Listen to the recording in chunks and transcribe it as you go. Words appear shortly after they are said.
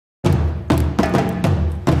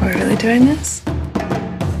doing this?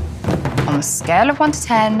 On a scale of 1 to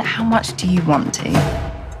 10, how much do you want to?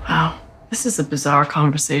 Wow, this is a bizarre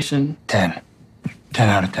conversation. 10. 10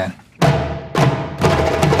 out of 10.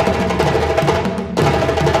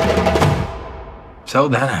 So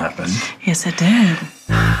that happened. Yes, it did.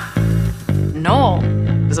 Noel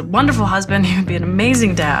is a wonderful husband. He would be an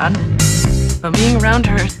amazing dad. But being around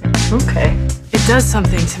her, okay, it does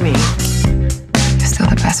something to me. You're still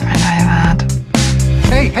the best friend I ever had.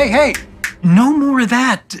 Hey! No more of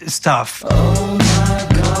that stuff. Oh my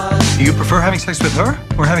God. Do you prefer having sex with her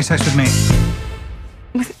or having sex with me?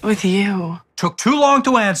 With you. Took too long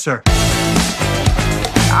to answer.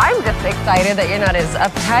 I'm just excited that you're not as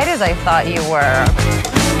uptight as I thought you were.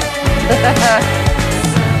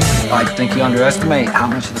 I think you underestimate how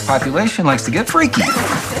much of the population likes to get freaky.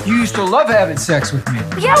 You used to love having sex with me.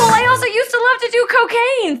 Yeah, well, I also used to love to do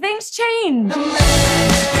cocaine. Things change.